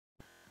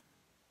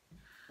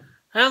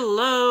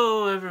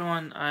Hello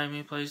everyone,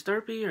 I'm Plays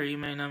Derpy, or you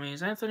may know me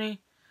as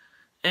Anthony,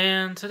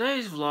 and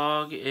today's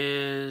vlog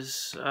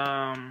is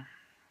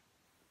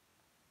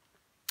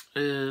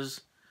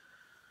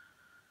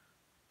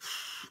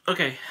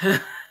okay.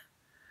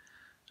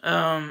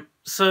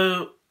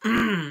 So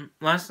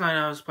last night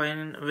I was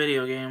playing a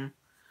video game,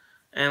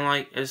 and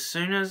like as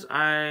soon as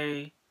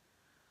I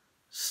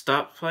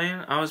stopped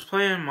playing, I was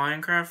playing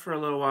Minecraft for a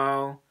little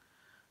while,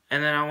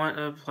 and then I went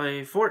to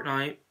play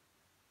Fortnite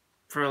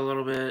for a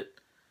little bit.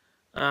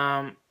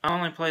 I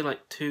only played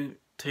like two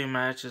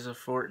matches of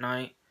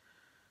Fortnite.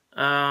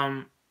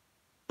 Um,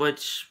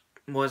 which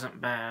wasn't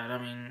bad. I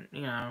mean,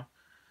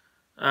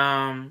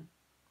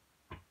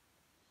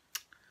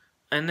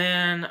 and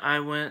then I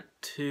went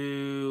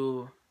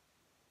to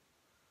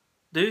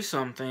do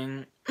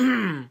something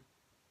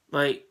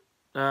like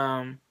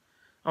I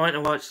went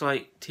to watch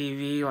like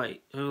TV,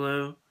 like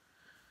Hulu,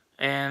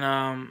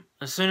 and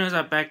as soon as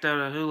I backed out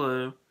of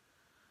Hulu,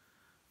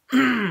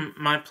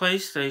 my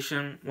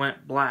PlayStation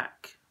went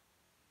black.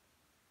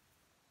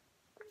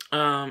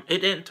 It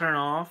didn't turn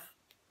off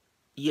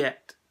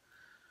yet.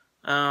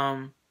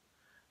 Um,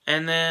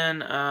 and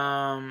then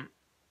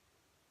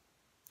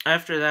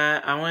after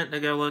that, I went to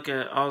go look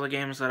at all the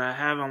games that I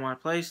have on my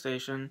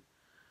PlayStation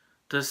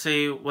to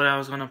see what I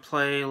was going to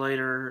play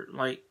later,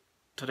 like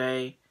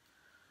today,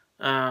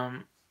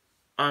 on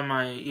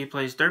my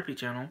Plays Derpy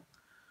channel.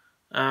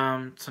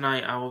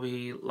 Tonight I will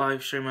be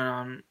live streaming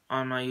on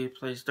my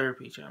Plays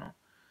Derpy channel,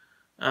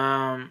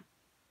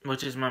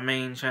 which is my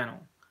main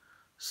channel.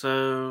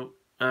 So,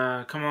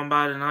 come on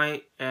by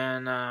tonight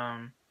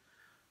and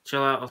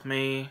chill out with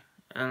me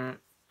and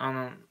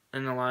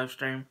in the live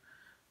stream,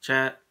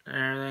 chat and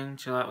everything.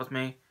 Chill out with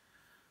me.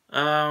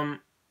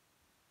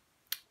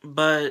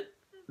 But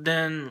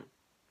then,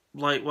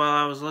 like, while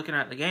I was looking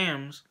at the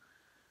games,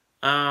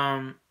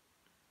 my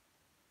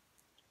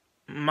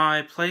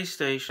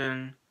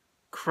PlayStation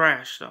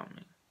crashed on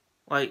me.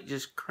 Like,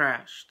 just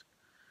crashed.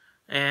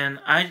 And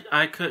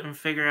I couldn't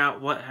figure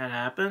out what had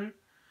happened,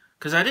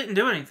 because I didn't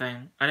do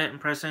anything. I didn't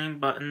press any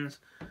buttons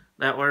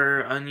that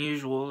were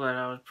unusual that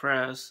I would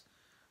press,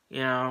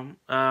 you know.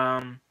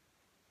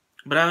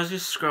 But I was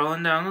just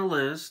scrolling down the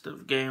list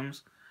of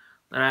games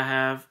that I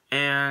have,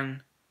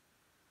 and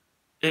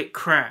it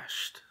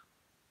crashed.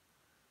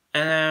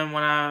 And then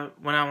when I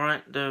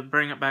went to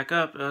bring it back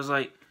up, it was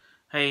like,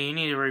 hey, you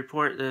need to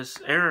report this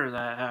error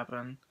that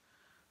happened.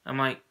 I'm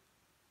like,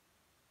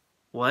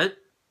 what?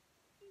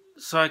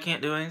 So I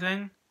can't do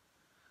anything?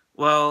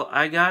 Well,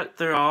 I got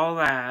through all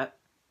that,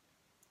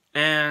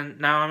 and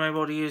now I'm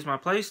able to use my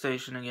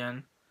PlayStation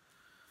again.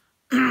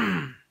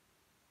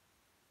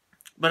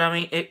 But I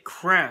mean, it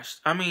crashed.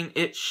 I mean,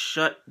 it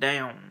shut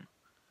down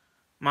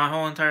my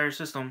whole entire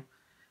system,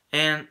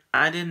 and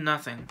I did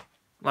nothing.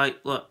 Like,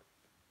 look,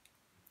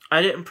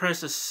 I didn't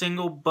press a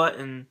single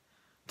button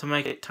to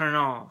make it turn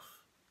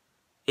off.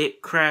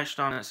 It crashed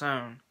on its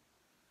own.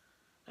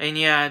 And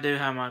yeah, I do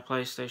have my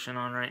PlayStation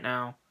on right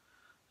now.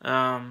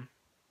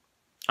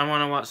 I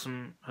want to watch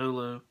some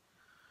Hulu,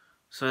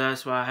 so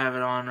that's why I have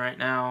it on right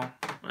now.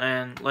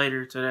 And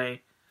later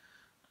today,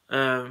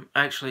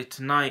 actually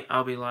tonight,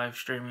 I'll be live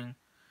streaming.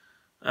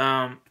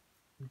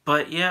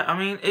 But yeah, I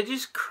mean, it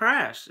just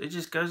crashed. It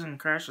just goes and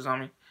crashes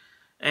on me,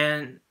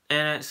 and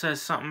it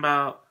says something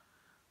about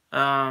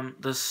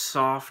the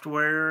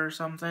software or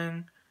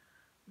something.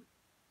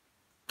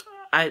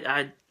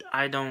 I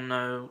don't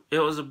know. It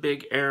was a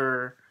big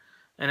error,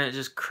 and it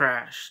just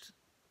crashed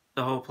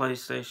the whole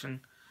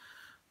PlayStation.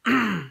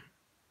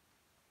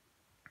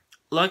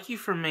 Lucky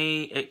for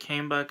me, it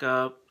came back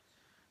up,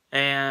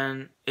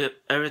 and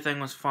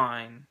everything was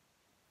fine.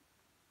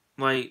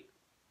 Like,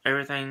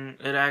 everything,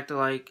 it acted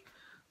like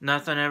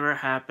nothing ever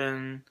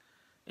happened.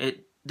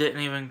 It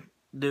didn't even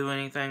do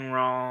anything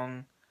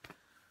wrong.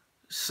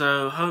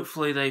 So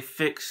hopefully they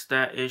fixed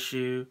that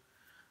issue.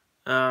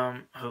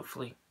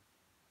 Hopefully.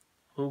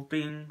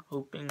 Hoping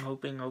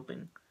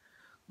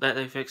that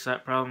they fix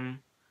that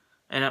problem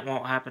and it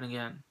won't happen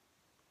again.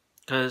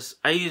 Because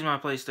I use my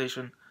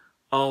PlayStation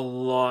a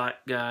lot,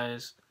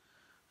 guys.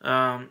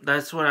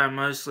 That's what I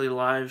mostly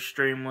live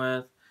stream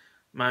with.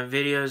 My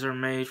videos are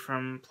made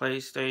from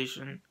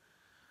PlayStation.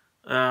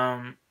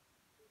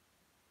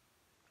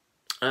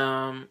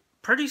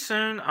 Pretty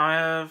soon I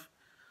have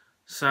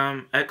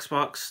some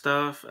Xbox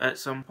stuff at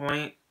some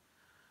point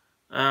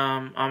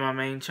on my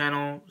main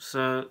channel,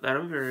 so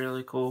that'll be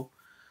really cool.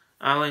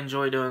 I'll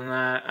enjoy doing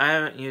that. I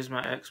haven't used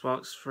my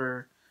Xbox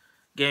for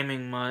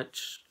gaming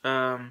much.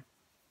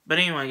 But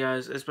anyway,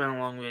 guys, it's been a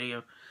long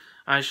video.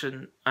 I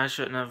shouldn't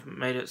have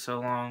made it so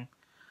long.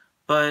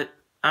 But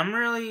I'm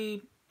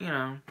really,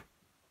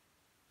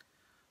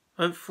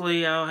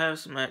 hopefully I'll have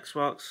some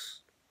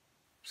Xbox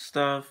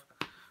stuff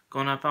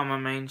going up on my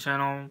main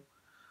channel.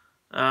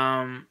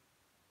 But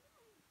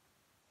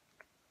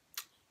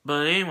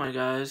anyway,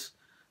 guys,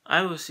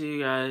 I will see you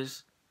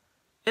guys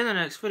in the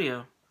next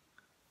video.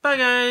 Bye,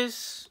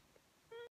 guys!